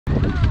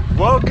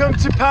Welcome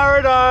to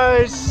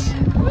paradise!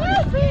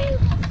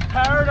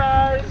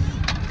 Paradise!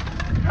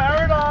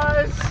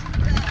 Paradise!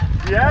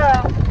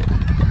 Yeah!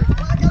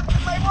 Welcome to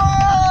my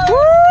world!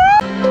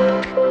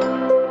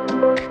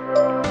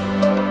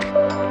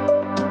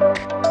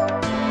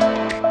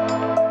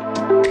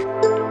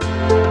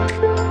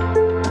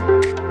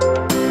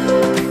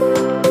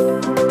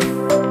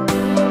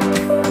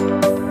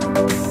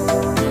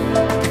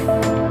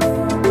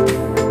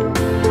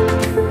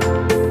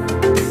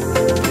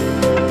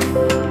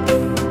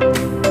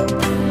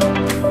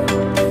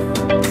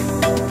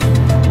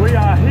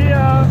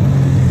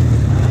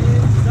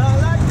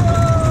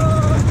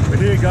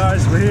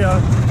 Guys, we're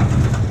here.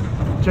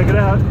 Check it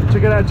out,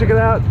 check it out, check it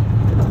out.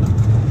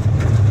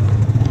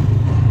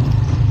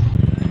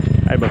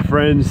 Hey my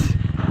friends,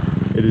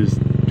 it is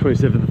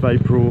 27th of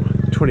April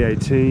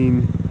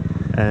 2018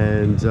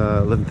 and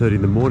 11:30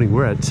 in the morning.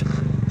 We're at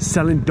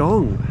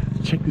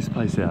Salagdoong. Check this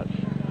place out.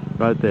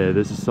 Right there,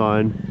 there's a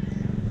sign.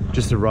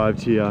 Just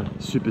arrived here,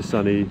 super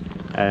sunny,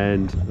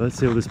 and let's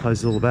see what this place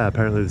is all about.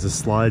 Apparently there's a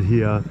slide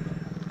here.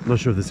 I'm not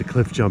sure if there's a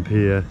cliff jump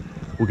here.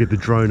 We'll get the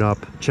drone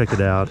up, check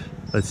it out.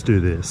 Let's do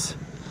this.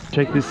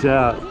 Check this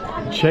out.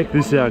 Check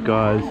this out,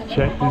 guys.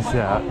 Check this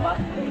out.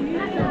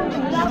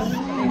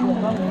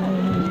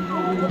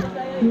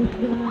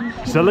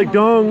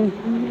 Salagdoong.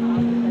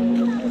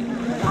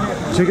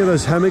 Check out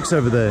those hammocks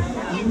over there.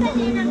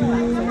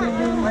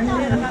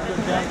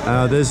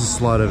 There's a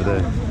slide over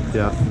there.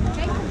 Yeah.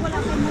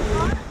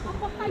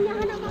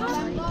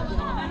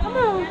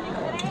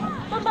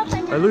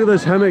 Hey, look at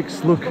those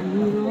hammocks. Look.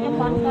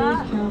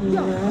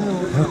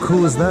 How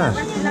cool is that?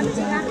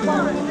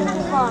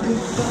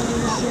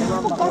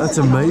 That's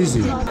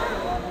amazing.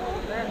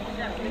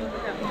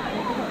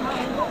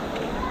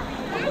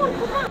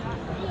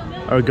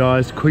 Alright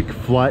guys, quick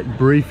flight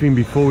briefing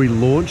before we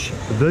launch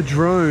the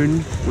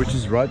drone, which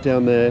is right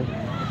down there.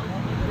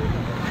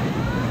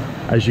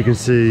 As you can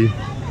see,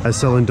 at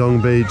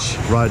Salagdoong Beach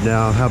right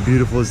now. How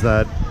beautiful is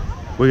that?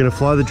 We're going to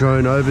fly the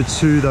drone over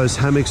to those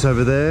hammocks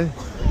over there.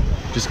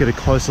 Just get a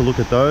closer look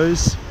at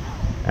those.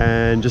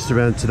 And just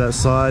around to that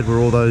side where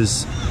all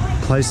those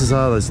places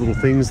are, those little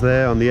things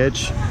there on the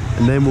edge,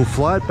 and then we'll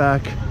fly it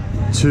back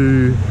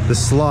to the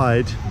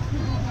slide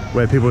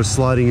where people are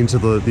sliding into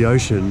the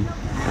ocean,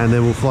 and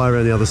then we'll fly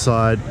around the other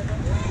side,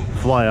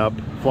 fly up,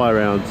 fly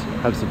around,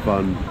 have some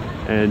fun,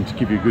 and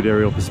give you a good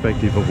aerial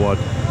perspective of what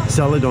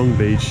Salagdoong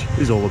Beach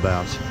is all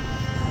about.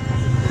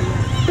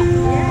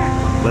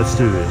 Let's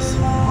do this.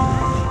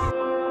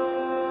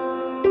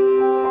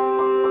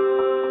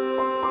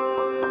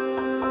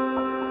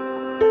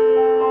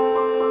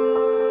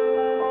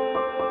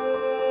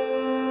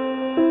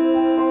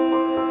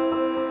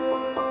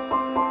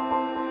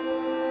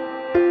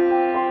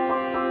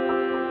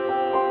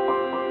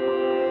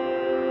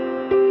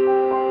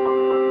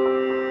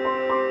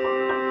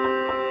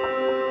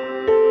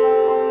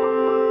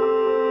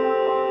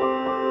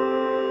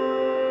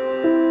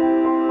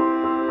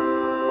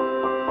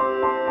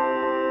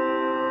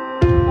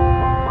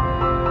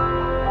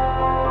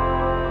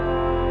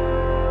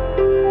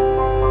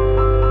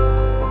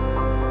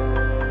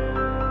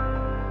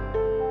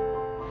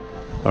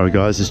 Alright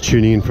guys, just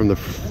tuning in from the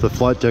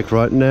flight deck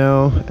right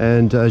now,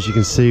 and as you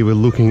can see we're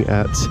looking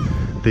at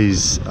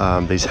these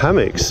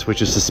hammocks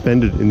which are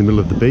suspended in the middle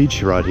of the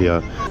beach right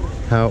here.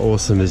 How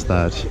awesome is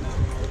that?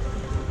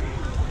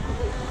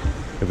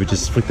 If we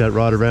just flick that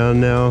right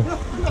around now,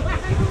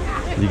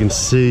 you can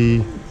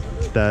see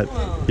that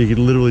you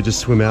can literally just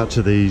swim out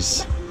to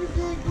these,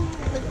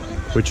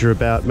 which are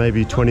about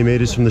maybe 20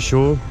 meters from the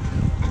shore,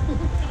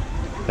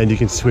 and you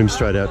can swim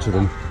straight out to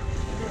them.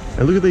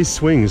 And look at these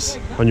swings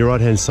on your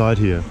right hand side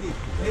here.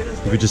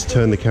 If we just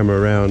turn the camera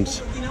around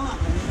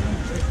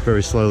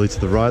very slowly to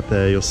the right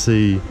there, you'll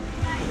see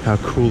how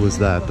cool is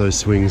that, those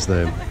swings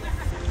there.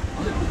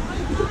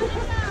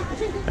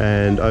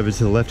 And over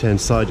to the left hand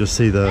side you'll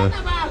see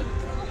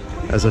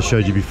as I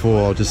showed you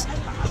before, I'll just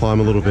climb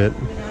a little bit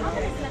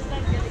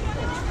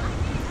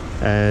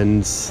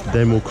and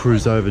then we'll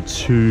cruise over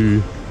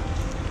to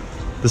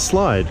the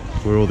slide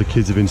where all the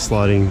kids have been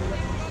sliding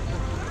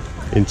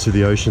into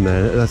the ocean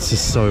there. That's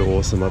just so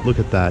awesome. Like, look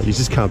at that. You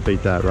just can't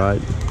beat that,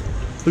 right?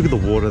 Look at the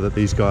water that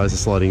these guys are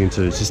sliding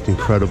into. It's just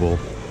incredible.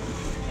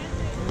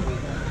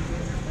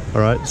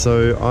 Alright,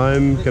 so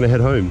I'm gonna head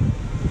home.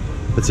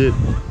 That's it.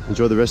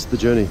 Enjoy the rest of the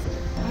journey.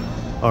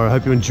 Alright, I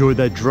hope you enjoyed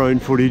that drone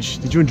footage.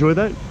 Did you enjoy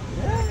that?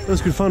 Yeah. That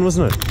was good fun,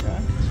 wasn't it?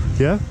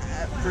 Yeah?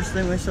 First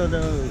time I saw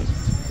the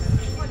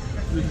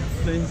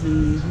planes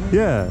in...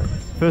 Yeah,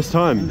 first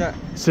time.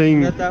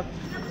 Seeing...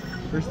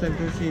 First time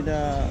to see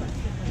the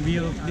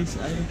view of this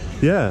island.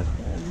 Yeah.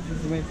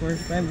 This is my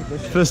first time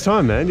because... First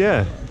time, man,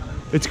 yeah.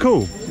 It's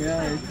cool.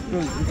 Yeah, it's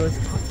cool because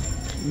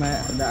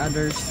the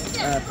others,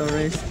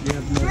 tourists, they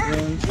have no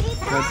drones.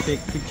 They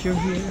take picture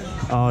here.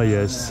 Oh,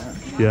 yes.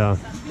 Yeah.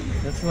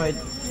 That's why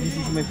this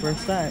is my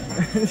first time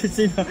to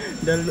see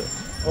the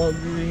all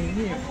green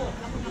here.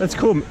 That's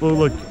cool. Well,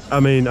 look,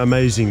 I mean,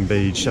 amazing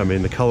beach. I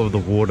mean, the color of the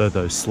water,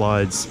 those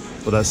slides,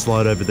 or that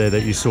slide over there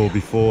that you saw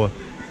before.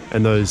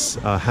 and those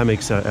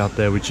hammocks are out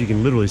there which you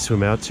can literally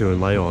swim out to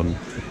and lay on.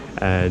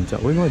 And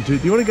we might do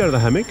you want to go to the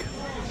hammock?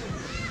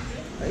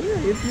 Yeah,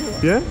 if you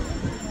want. Yeah?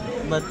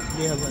 But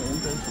they have an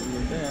entrance over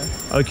there.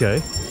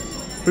 Okay.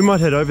 We might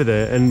head over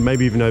there and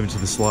maybe even over to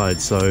the slide.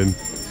 So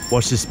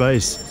watch this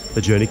space.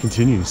 The journey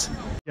continues.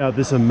 Yeah,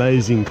 this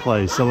amazing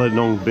place,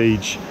 Salagdoong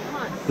Beach,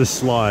 the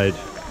slide.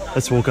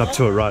 Let's walk up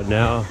to it right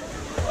now.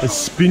 Let's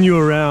spin you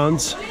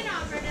around.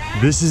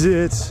 This is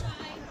it.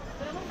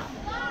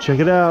 Check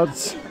it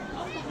out.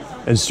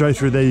 And straight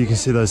through there you can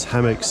see those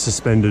hammocks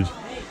suspended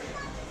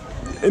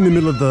in the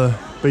middle of the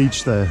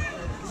beach there.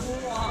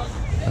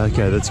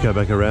 Okay, let's go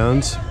back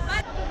around.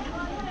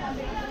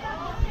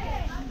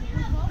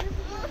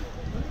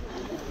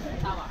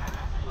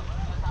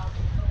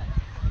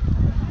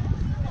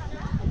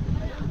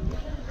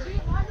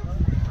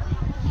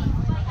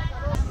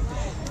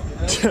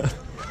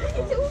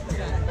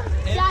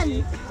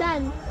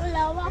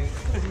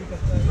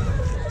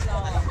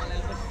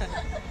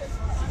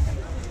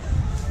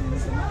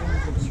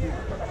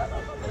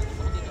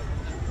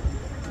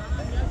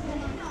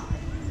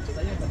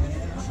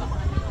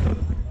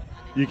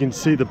 You can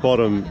see the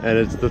bottom, and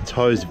it's the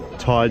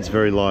tide's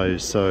very low,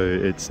 so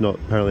it's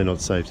apparently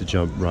not safe to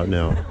jump right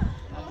now,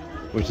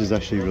 which is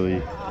actually really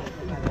a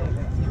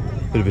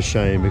bit of a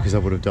shame because I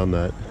would have done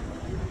that.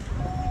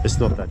 It's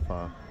not that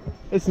far.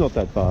 It's not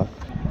that far.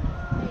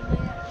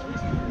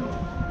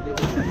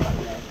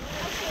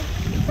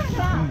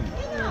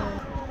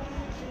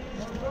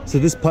 So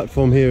this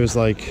platform here is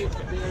like,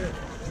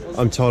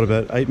 I'm told,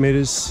 about 8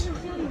 meters.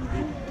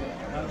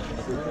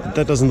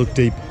 That doesn't look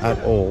deep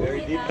at all.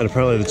 And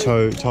apparently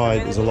the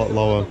tide is a lot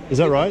lower. Is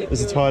that right?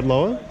 Is the tide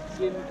lower?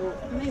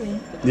 Maybe.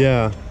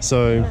 Yeah,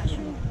 so...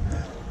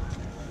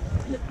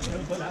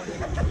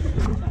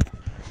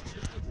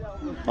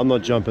 I'm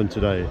not jumping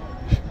today.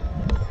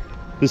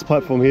 This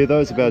platform here though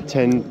is about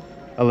 10,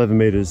 11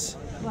 meters.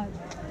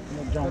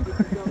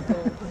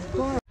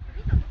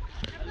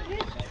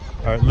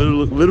 Alright,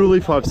 literally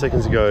 5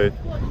 seconds ago,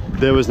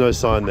 there was no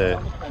sign there.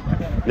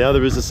 Now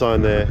there is a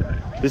sign there.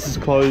 This is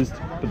closed,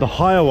 but the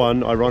higher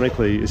one,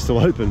 ironically, is still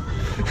open.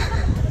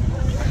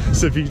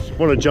 So if you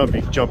want to jump,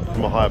 you can jump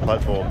from a higher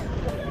platform.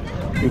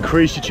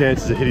 Increase your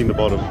chances of hitting the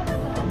bottom.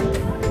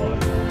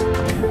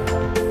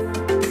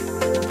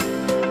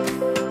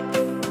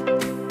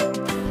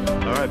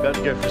 Alright, about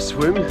to go for a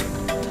swim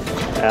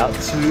out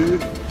to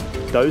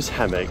those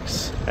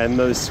hammocks and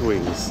those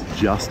swings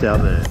just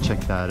out there. Check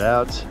that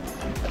out.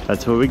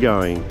 That's where we're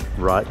going,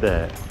 right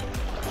there.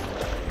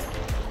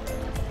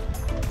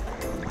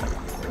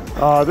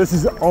 Oh, this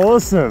is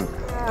awesome.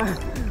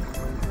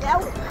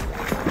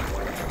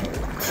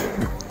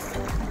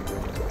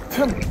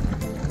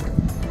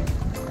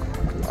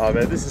 Oh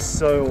man, this is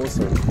so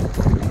awesome.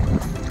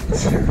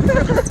 It's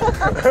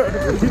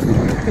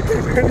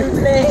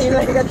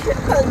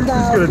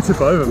gonna tip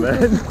over,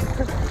 man.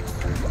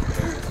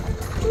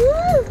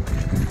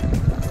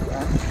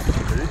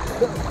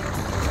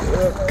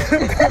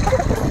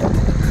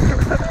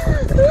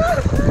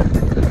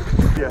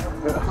 Yeah.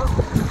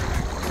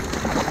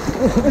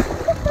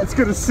 It's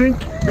gonna sink.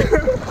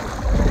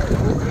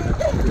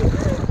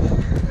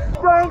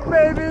 Dunk,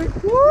 baby!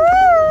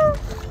 Woo!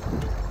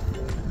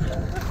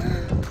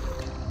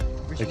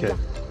 Okay.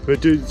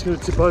 But dude, it's gonna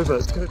tip over.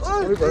 It's gonna tip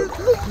over.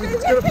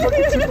 It's gonna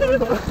fucking tip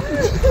over.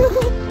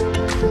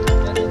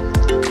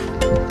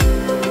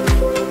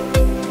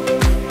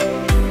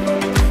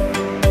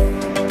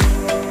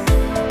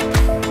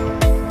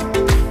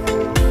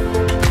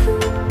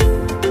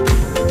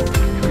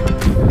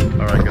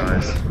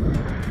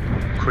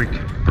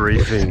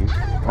 Briefing.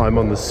 I'm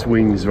on the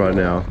swings right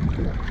now.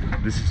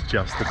 This is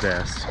just the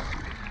best.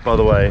 By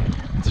the way,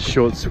 it's a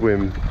short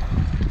swim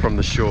from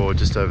the shore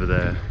just over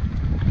there.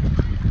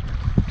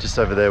 Just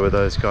over there where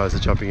those guys are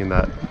jumping in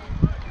that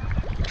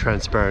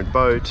transparent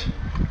boat.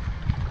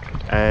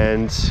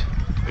 And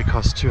it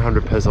costs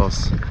 200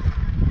 pesos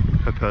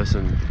per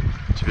person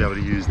to be able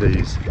to use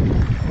these.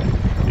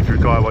 If you're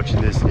a guy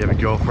watching this and you have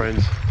a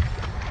girlfriend,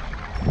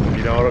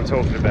 you know what I'm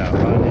talking about,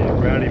 right here.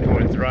 Brownie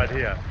points right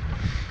here.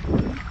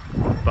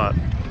 But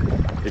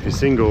if you're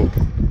single,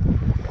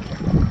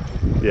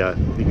 yeah,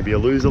 you can be a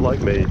loser like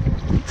me.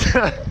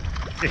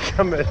 You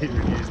come out here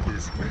and use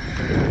this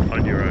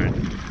on your own.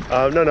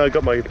 No, I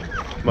got my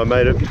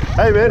mate.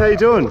 Hey man, how you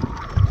doing?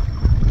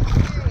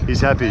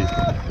 He's happy.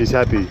 He's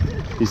happy.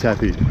 He's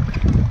happy.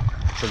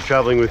 So I'm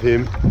traveling with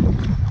him,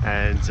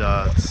 and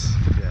yeah.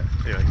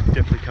 Anyway,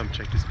 definitely come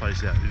check this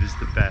place out. It is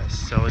the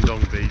best.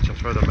 Salagdoong Beach. I'll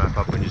throw the map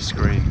up on your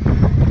screen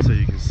so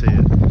you can see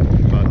it.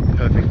 But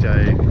perfect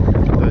day.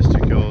 Those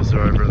two girls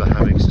are over at the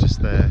hammocks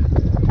just there,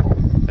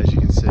 as you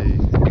can see.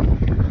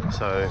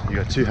 So you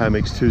got 2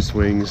 hammocks, 2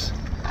 swings,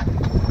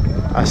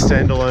 a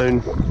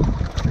standalone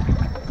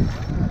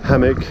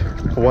hammock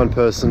for 1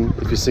 person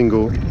if you're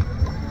single,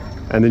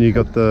 and then you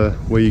got the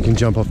where you can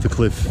jump off the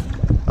cliff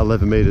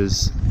 11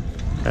 meters,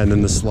 and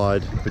then the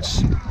slide, which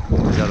is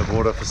out of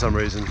water for some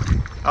reason.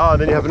 Oh,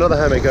 and then you have another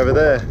hammock over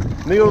there.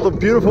 And you got all the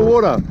beautiful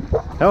water.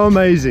 How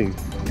amazing.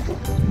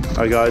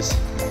 Alright guys,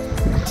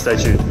 stay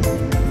tuned.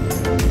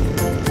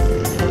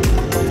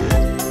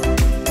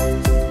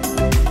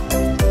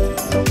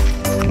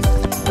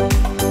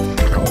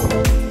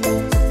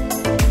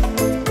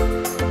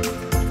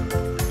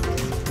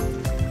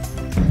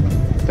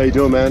 How you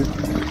doing, man?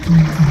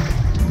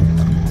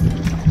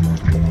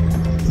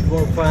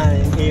 More fun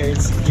in here in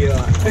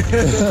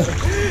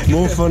Siquijor.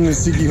 More fun in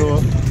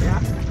Siquijor.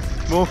 Yeah.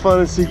 More fun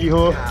in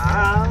Siquijor.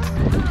 Ah.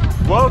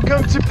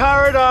 Welcome to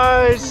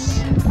paradise!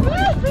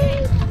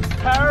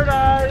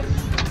 Paradise!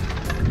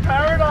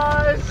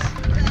 Paradise!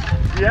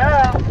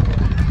 Yeah!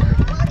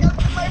 Welcome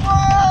to my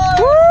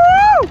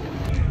world! Woo!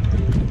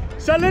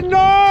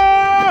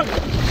 Salagdoong!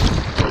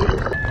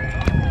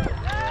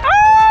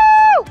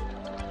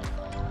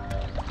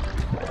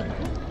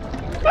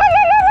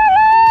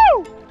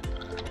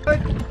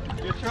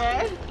 You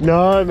try?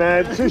 No,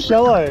 man, too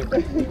shallow.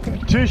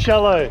 Too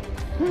shallow.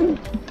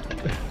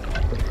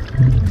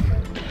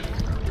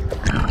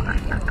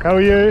 How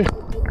are you?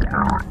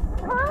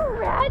 How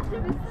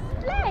random is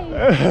this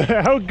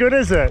place? How good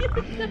is it?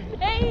 It's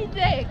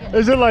amazing.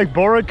 Is it like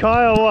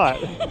Boracay or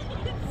what?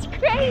 It's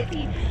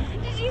crazy.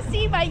 Did you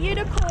see my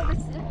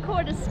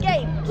unicorn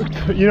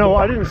escaped? You know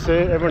what? I didn't see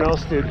it. Everyone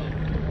else did.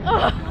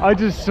 Oh, I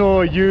just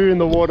saw you in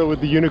the water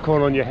with the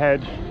unicorn on your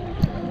head.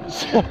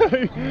 So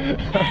the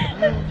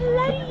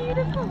bloody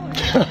unicorn.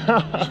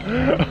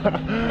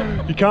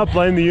 you can't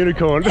blame the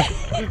unicorn.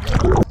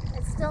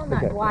 It's still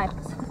not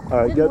wiped. All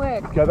right, Didn't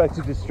work. go back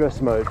to distress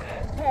mode.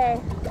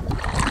 Okay.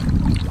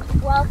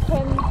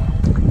 Welcome.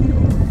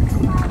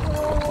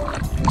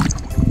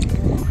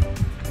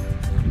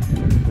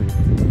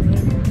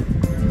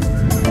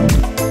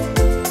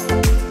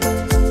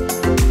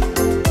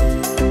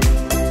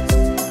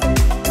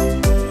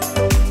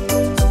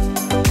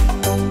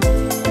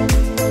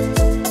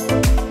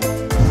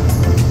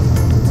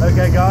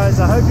 Okay guys,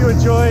 I hope you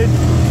enjoyed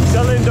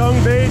Salagdoong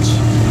Beach.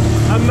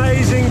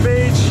 Amazing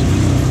beach,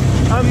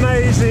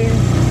 amazing.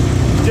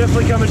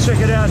 Definitely come and check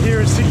it out here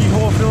in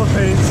Siquijor,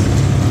 Philippines,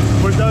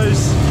 with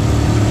those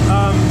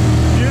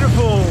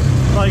beautiful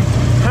like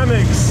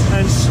hammocks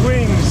and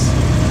swings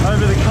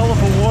over the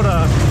colorful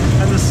water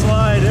and the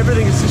slide.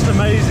 Everything is just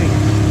amazing.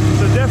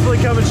 So definitely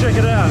come and check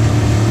it out.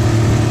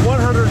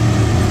 150%.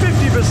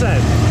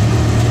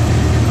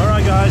 All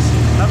right guys,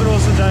 have an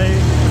awesome day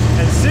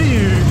and see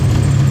you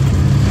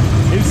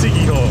in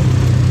Siquijor.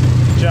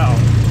 Ciao.